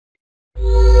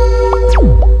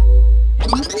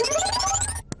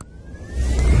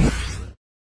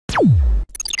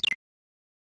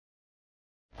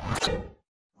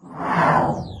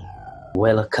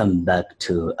Welcome back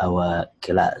to our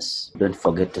class. Don't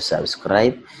forget to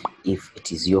subscribe if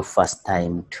it is your first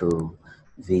time to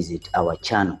visit our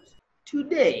channel.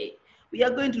 Today, we are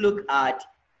going to look at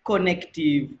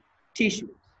connective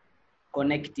tissues.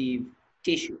 Connective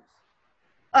tissues.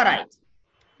 All right,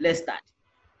 let's start.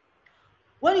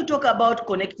 When you talk about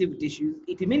connective tissues,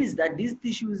 it means that these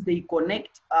tissues, they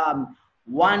connect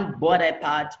one body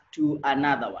part to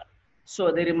another one.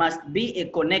 So there must be a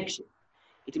connection.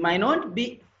 It might not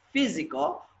be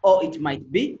physical or it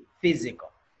might be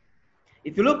physical.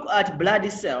 If you look at blood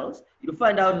cells, you'll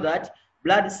find out that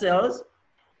blood cells,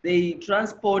 they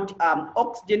transport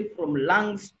oxygen from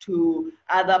lungs to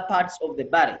other parts of the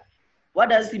body. What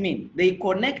does it mean? They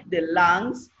connect the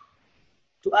lungs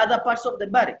to other parts of the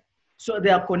body. So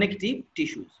they are connective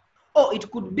tissues. Or it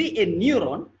could be a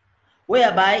neuron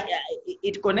whereby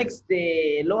it connects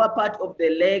the lower part of the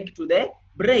leg to the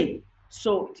brain.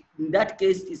 So in that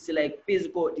case, it's like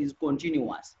physical, it is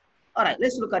continuous. All right,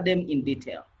 let's look at them in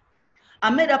detail. Are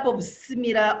made up of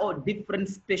similar or different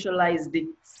specialized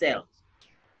cells.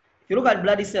 If you look at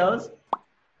blood cells,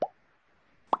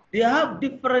 they have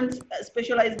different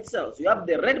specialized cells. You have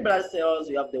the red blood cells,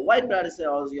 you have the white blood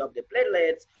cells, you have the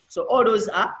platelets. So all those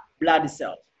are blood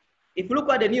cells. If you look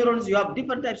at the neurons, you have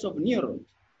different types of neurons.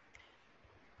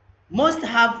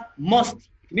 It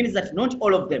means that not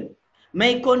all of them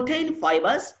may contain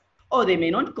fibers or they may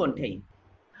not contain.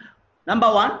 Number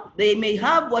one, they may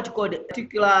have what called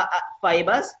particular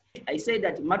fibers. I say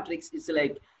that matrix is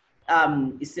like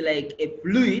a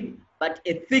fluid, but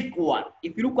a thick one.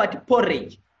 If you look at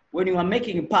porridge, when you are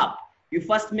making pap, you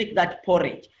first make that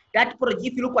porridge. That porridge,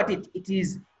 if you look at it, it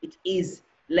is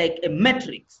like a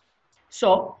matrix.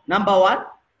 So number one.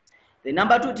 The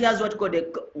number two, it has what called a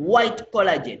white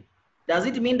collagen. Does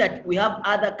it mean that we have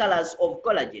other colors of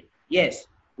collagen? Yes,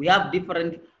 we have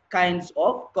different kinds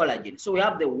of collagen. So we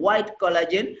have the white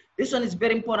collagen. This one is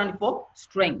very important for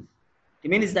strength. It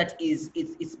means that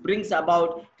it brings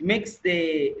about, it makes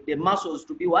the muscles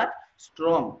to be what?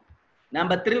 Strong.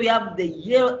 Number three, we have the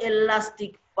yellow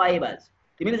elastic fibers.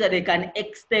 It means that they can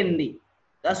extend it.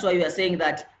 That's why we are saying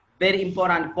that very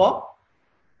important for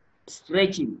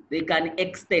stretching. They can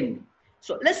extend.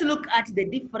 So let's look at the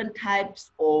different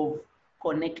types of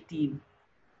connective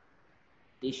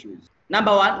tissues.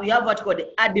 Number one, we have what's called the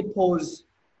adipose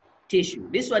tissue.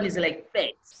 This one is like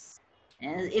fats.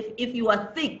 And if you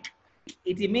are thick,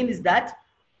 it means that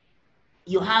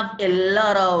you have a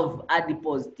lot of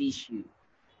adipose tissue.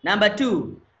 Number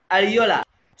two, areola.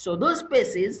 So those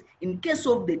spaces, in case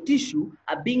of the tissue,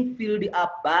 are being filled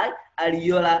up by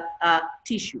areolar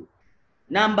tissue.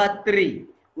 Number three,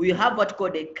 we have what's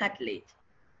called a cartilage.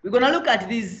 We're going to look at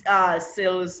these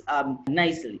cells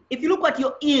nicely. If you look at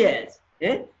your ears,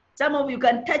 some of you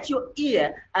can touch your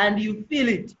ear and you feel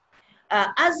it.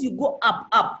 As you go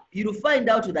up, you'll find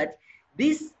out that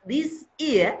this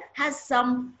ear has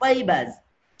some fibers.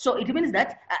 So it means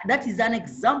that that is an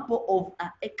example of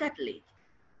a cartilage.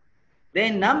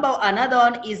 Then another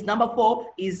one is number four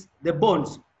is the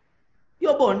bones.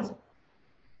 Your bones.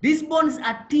 These bones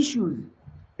are tissues.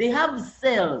 They have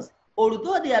cells.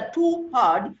 Although they are too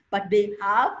hard, but they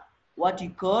have what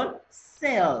you call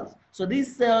cells. So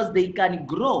these cells, they can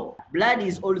grow. Blood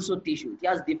is also tissue. It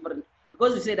has different,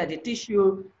 because we say that a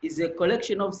tissue is a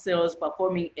collection of cells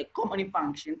performing a common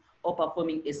function or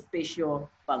performing a special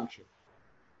function.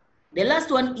 The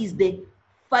last one is the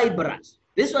fibers.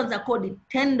 These ones are called the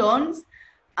tendons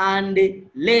and the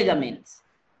ligaments.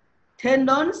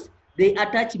 Tendons, they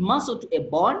attach muscle to a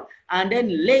bone, and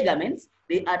then ligaments,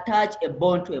 they attach a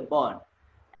bone to a bone.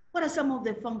 What are some of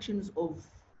the functions of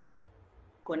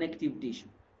connective tissue?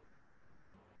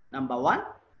 Number one,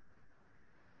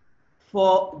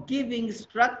 for giving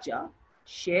structure,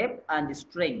 shape, and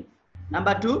strength.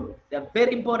 Number two, they're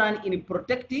very important in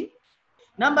protecting.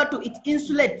 Number two, it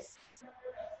insulates.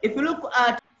 If you look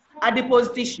at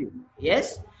adipose tissue,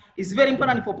 yes, it's very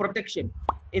important for protection.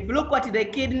 If you look at the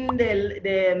kidney,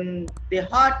 the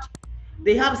heart,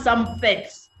 they have some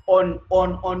fats on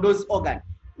those organs.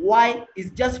 Why?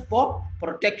 It's just for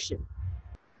protection.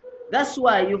 That's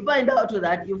why you find out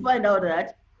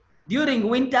that during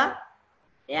winter,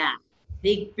 yeah,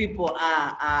 thick people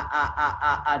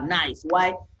are nice.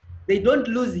 Why? They don't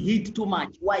lose heat too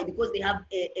much. Why? Because they have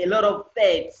a lot of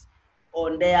fats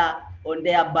on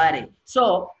their body.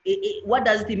 So what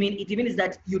does it mean? It means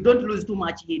that you don't lose too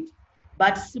much heat.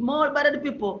 But small-bodied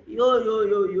people,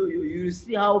 you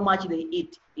see how much they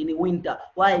eat in the winter.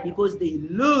 Why? Because they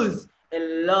lose a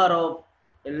lot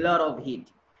of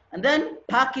heat. And then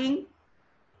packing,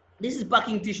 this is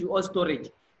packing tissue or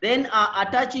storage. Then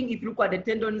attaching, if you look at the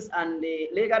tendons and the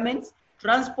ligaments,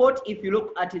 transport if you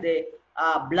look at the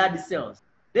blood cells.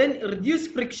 Then reduce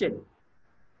friction.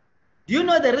 Do you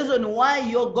know the reason why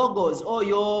your gogos or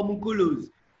your mukulus,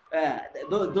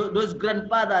 those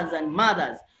grandfathers and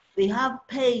mothers, they have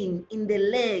pain in the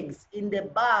legs, in the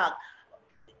back,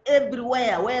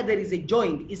 everywhere where there is a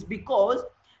joint? Is because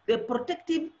the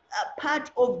protective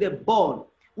part of the bone,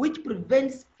 which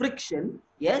prevents friction,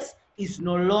 yes, is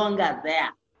no longer there.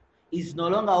 Is no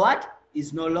longer what?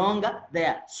 Is no longer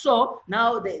there. So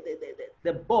now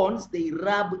the bones, they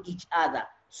rub each other.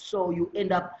 So you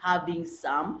end up having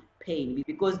some pain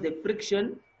because the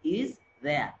friction is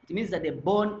there. It means that the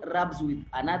bone rubs with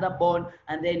another bone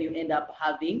and then you end up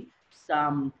having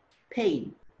some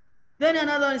pain. Then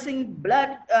another one is saying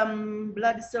blood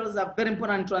cells are very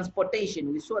important in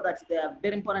transportation. We saw that they are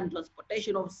very important in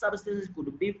transportation of substances.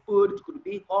 Could be food, could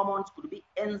be hormones, could be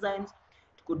enzymes,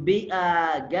 could be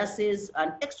gases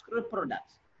and excrete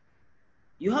products.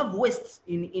 You have wastes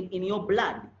in your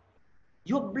blood.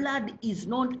 Your blood is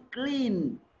not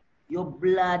clean. Your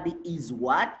blood is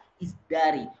what? Is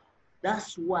dirty.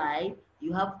 That's why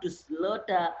you have to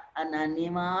slaughter an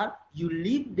animal. You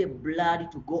leave the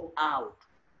blood to go out.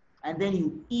 And then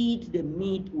you eat the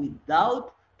meat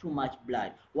without too much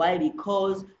blood. Why?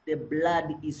 Because the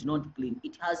blood is not clean.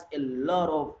 It has a lot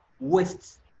of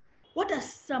wastes. What are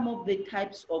some of the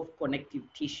types of connective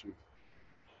tissues?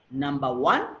 Number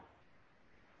one,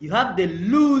 you have the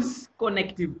loose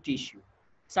connective tissue.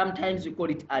 Sometimes we call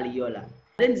it alveolar.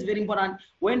 Then it's very important,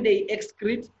 when they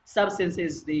excrete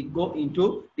substances, they go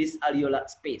into this alveolar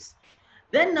space.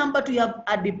 Then number two, you have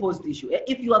adipose tissue.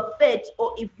 If you are fat,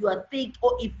 or if you are thick,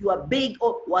 or if you are big,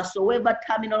 or whatsoever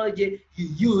terminology you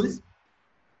use,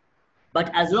 but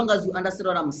as long as you understand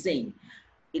what I'm saying,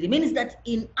 it means that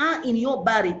in your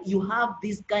body, you have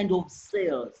these kind of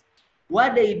cells.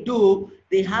 What they do,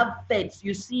 they have fats.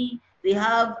 You see, they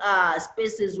have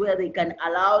spaces where they can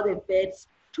allow the fats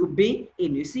to be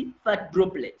in. You see, fat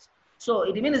droplets. So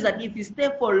it means that if you stay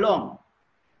for long,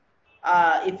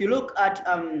 if you look at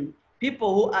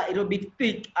people who are a little bit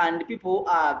thick and people who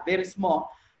are very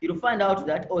small, you'll find out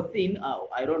that, or thin,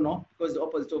 I don't know, because the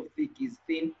opposite of thick is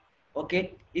thin.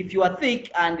 Okay, if you are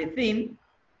thick and thin,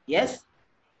 yes.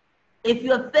 If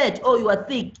you are fat or you are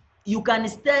thick, you can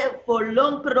stay for a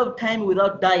long period of time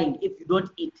without dying if you don't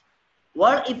eat.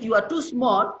 Well, if you are too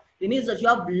small, it means that you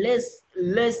have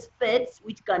less fats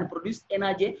which can produce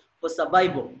energy for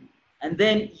survival, and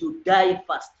then you die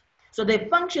fast. So the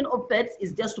function of fats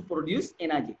is just to produce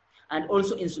energy and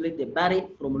also insulate the body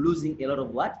from losing a lot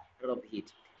of what? A lot of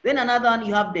heat. Then another one,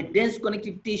 you have the dense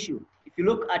connective tissue. If you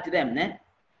look at them,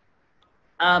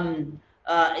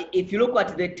 if you look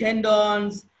at the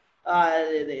tendons,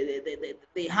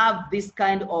 they have this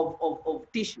kind of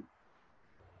tissue.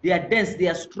 They are dense, they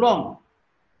are strong.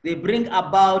 They bring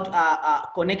about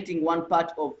connecting one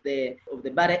part of the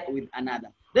body with another.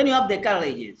 Then you have the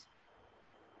cartilages.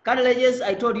 Cartilages,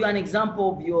 I told you an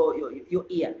example of your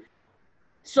ear.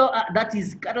 So that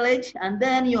is cartilage. And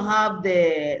then you have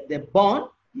the bone.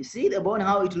 You see the bone,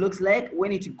 how it looks like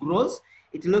when it grows.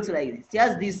 It looks like this. It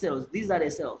has these cells. These are the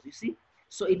cells, you see.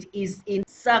 So it is in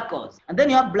circles. And then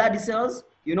you have blood cells.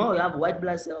 You know, you have white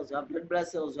blood cells, you have red blood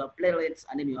cells, you have platelets,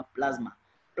 and then you have plasma.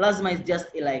 Plasma is just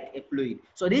like a fluid.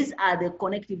 So these are the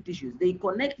connective tissues. They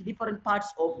connect different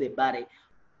parts of the body.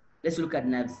 Let's look at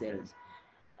nerve cells.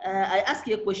 I asked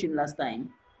you a question last time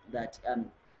that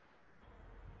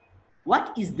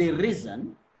what is the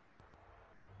reason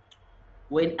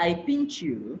when I pinch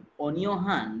you on your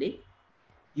hand,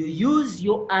 you use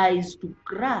your eyes to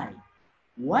cry?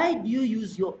 Why do you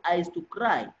use your eyes to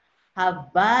cry? Have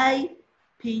I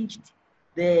pinched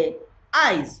the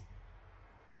eyes?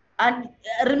 And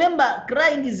remember,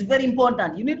 crying is very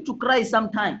important. You need to cry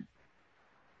sometime.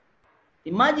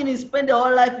 Imagine you spend your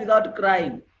whole life without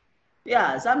crying.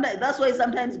 Yeah, sometimes that's why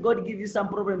sometimes God gives you some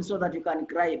problems so that you can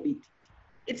cry a bit.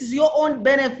 It is your own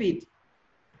benefit.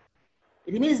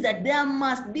 It means that there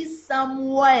must be some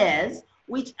wires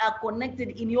which are connected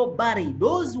in your body.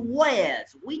 Those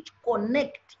wires which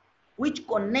connect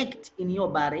in your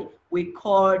body, we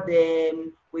call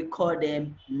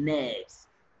them nerves.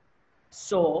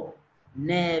 So,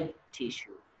 nerve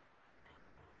tissue.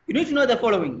 You need to know the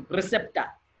following: receptor.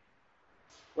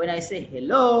 When I say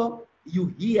hello,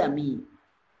 you hear me.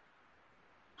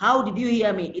 How did you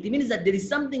hear me? It means that there is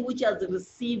something which has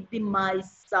received my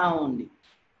sound.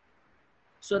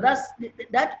 So that's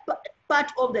that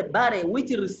part of the body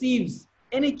which receives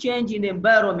any change in the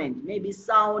environment, maybe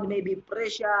sound, maybe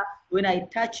pressure. When I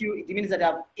touch you, it means that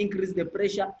I've increased the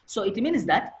pressure. So it means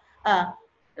that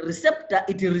receptor,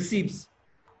 it receives.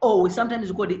 Oh, we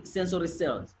sometimes call it sensory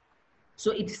cells.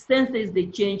 So it senses the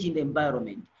change in the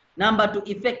environment. Number two,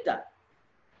 effector.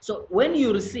 So when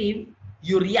you receive,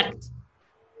 you react.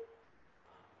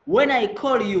 When I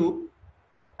call you,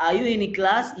 are you in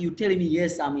class? You tell me,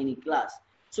 yes, I'm in class.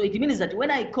 So it means that when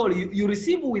I call you, you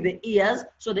receive with the ears,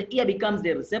 so the ear becomes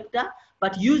the receptor,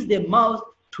 but use the mouth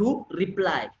to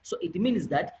reply. So it means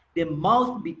that the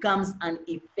mouth becomes an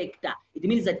effector. It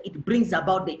means that it brings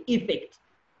about the effect.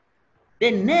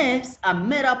 The nerves are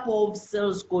made up of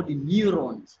cells called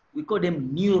neurons. We call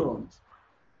them neurons.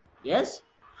 Yes?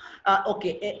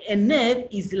 Okay, a nerve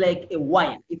is like a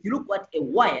wire. If you look at a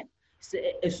wire,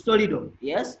 a solid,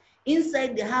 yes?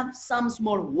 Inside they have some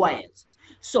small wires.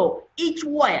 So each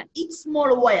wire, each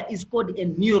small wire is called a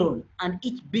neuron, and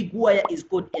each big wire is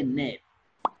called a nerve.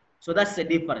 So that's the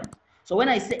difference. So when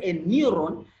I say a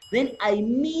neuron, then I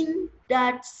mean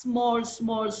that small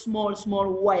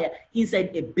wire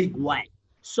inside a big wire.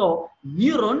 So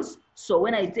neurons, so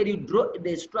when I tell you draw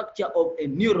the structure of a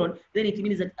neuron, then it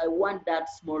means that I want that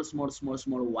small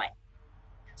wire.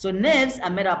 So nerves are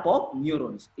made up of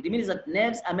neurons. It means that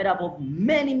nerves are made up of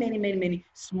many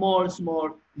small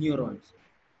neurons.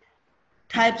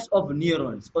 Types of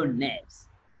neurons or nerves.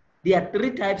 There are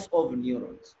 3 types of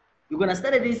neurons. You're going to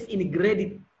study this in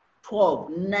grade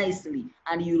 12 nicely,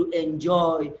 and you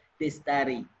enjoy the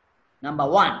study. Number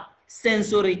 1,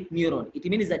 sensory neuron. It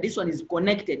means that this one is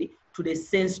connected to the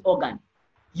sense organ.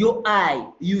 Your eye,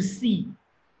 you see.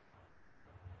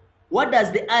 What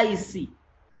does the eye see?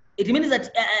 It means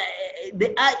that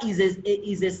the eye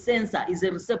is a sensor, is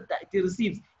a receptor. It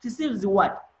receives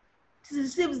what? It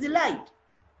receives the light.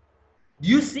 Do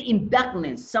you see in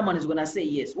darkness? Someone is going to say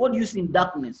yes. What do you see in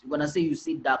darkness? You're going to say you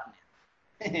see darkness.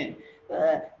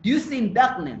 Do you see in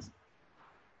darkness?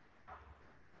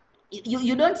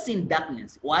 You don't see in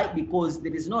darkness. Why? Because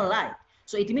there is no light.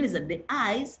 So it means that the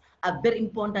eyes are very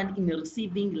important in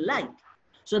receiving light.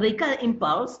 So they call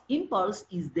impulse. Impulse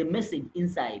is the message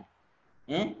inside.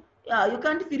 Yeah, you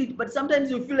can't feel it, but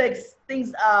sometimes you feel like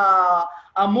things are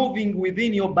moving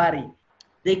within your body.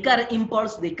 They carry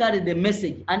impulse, they carry the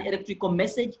message, an electrical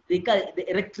message, they carry the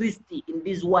electricity in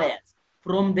these wires.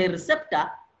 From the receptor,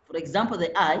 for example,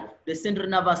 the eye, the central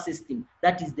nervous system,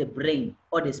 that is the brain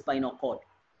or the spinal cord.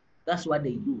 That's what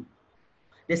they do.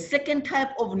 The second type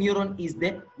of neuron is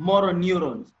the motor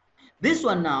neurons. This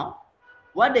one now,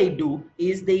 what they do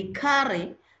is they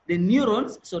carry the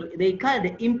neurons, so they carry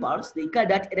the impulse, they carry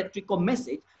that electrical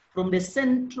message from the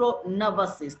central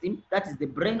nervous system, that is the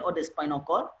brain or the spinal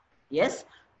cord, yes,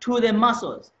 to the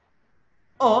muscles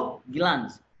or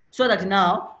glands. So that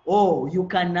now, oh, you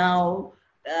can now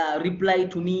reply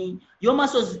to me. Your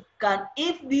muscles can,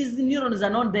 if these neurons are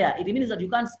not there, it means that you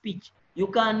can't speak. You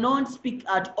cannot speak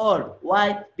at all.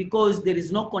 Why? Because there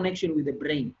is no connection with the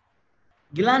brain.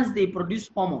 Glands, they produce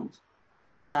hormones.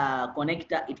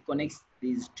 Connector, it connects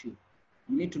these 2.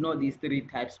 You need to know these 3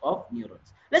 types of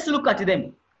neurons. Let's look at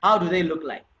them. How do they look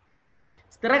like?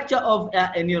 Structure of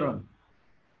a neuron.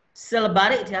 Cell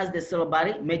body, it has the cell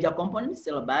body, major components,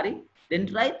 cell body,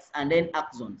 dendrites, and then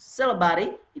axons. Cell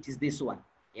body, it is this one,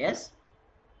 yes?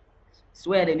 It's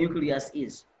where the nucleus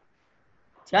is.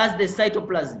 It has the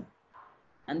cytoplasm.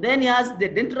 And then it has the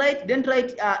dendrite.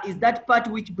 Dendrite is that part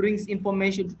which brings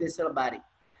information to the cell body.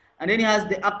 And then it has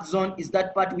the axon, is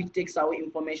that part which takes away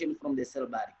information from the cell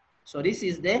body. So this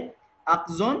is the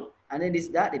axon, and then this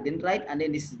is the dendrite, and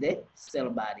then this is the cell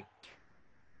body.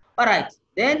 All right,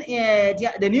 then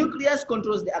the nucleus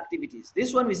controls the activities.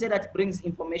 This one we say that brings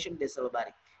information to the cell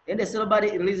body. Then the cell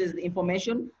body releases the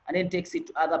information and then takes it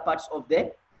to other parts of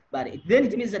the body. Then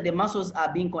it means that the muscles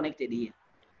are being connected here.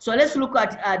 So let's look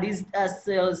at these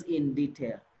cells in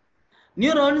detail.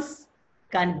 Neurons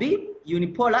can be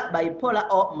unipolar, bipolar,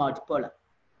 or multipolar.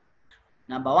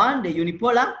 Number 1, the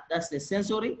unipolar, that's the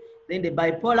sensory. Then the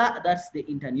bipolar, that's the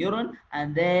interneuron.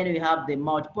 And then we have the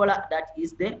multipolar, that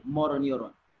is the motor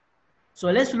neuron. So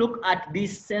let's look at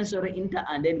this sensory, inter,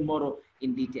 and then motor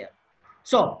in detail.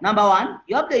 So number 1,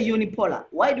 you have the unipolar.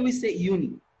 Why do we say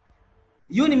uni?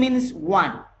 Uni means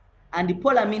one, and the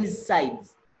polar means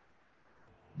sides.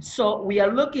 So we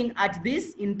are looking at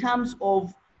this in terms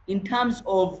of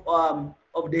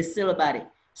the cell body.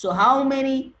 So how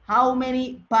many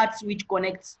parts which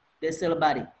connects the cell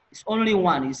body? It's only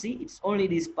one. You see, it's only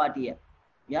this part here.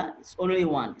 Yeah, it's only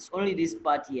one. It's only this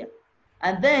part here.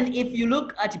 And then if you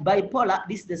look at bipolar,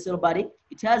 this is the cell body.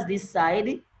 It has this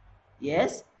side.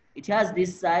 Yes, it has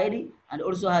this side and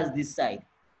also has this side.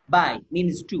 Bi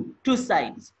means two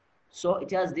sides. So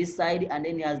it has this side and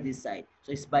then it has this side.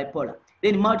 So it's bipolar.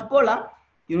 Then multipolar,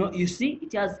 you see,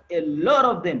 it has a lot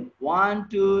of them. 1,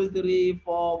 2, 3,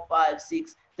 4, 5,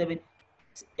 6, 7,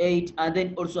 8, and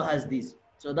then also has this.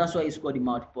 So that's why it's called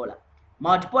multipolar.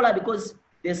 Multipolar because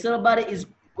the cell body is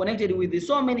connected with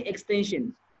so many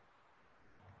extensions.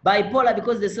 Bipolar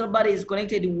because the cell body is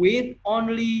connected with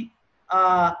only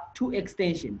 2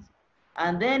 extensions.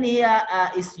 And then here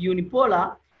is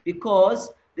unipolar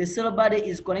because the cell body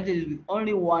is connected with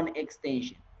only 1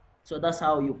 extension. So that's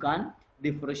how you can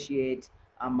differentiate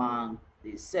among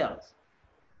these cells.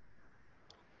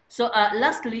 So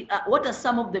lastly, what are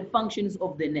some of the functions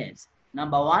of the nerves?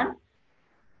 Number 1,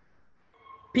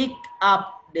 pick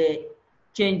up the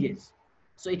changes.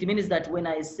 So it means that when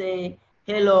I say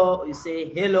hello, you say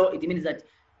hello, it means that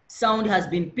sound has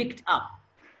been picked up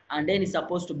and then it's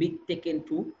supposed to be taken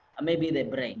to maybe the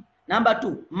brain. Number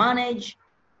 2, manage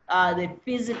the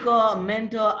physical,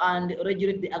 mental, and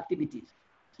regulate the activities.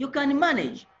 You can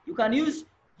manage, you can use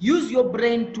your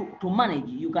brain to manage.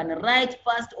 You can write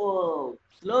fast or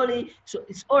slowly. So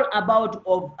it's all about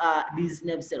of these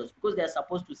nerve cells because they are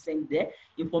supposed to send the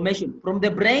information from the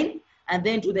brain and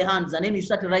then to the hands, and then you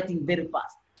start writing very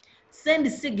fast.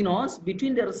 Send signals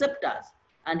between the receptors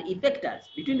and effectors,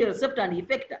 between the receptor and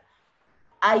effector.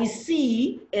 I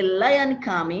see a lion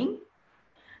coming,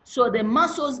 so the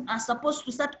muscles are supposed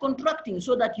to start contracting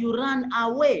so that you run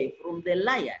away from the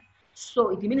lion. So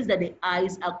it means that the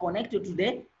eyes are connected to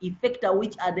the effector,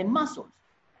 which are the muscles.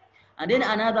 And then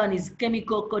another one is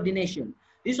chemical coordination.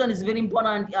 This one is very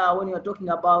important when you're talking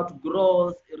about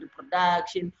growth,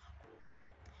 reproduction.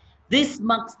 This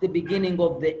marks the beginning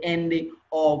of the end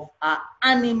of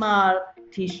animal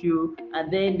tissue.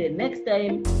 And then the next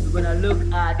time, we're going to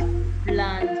look at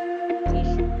plant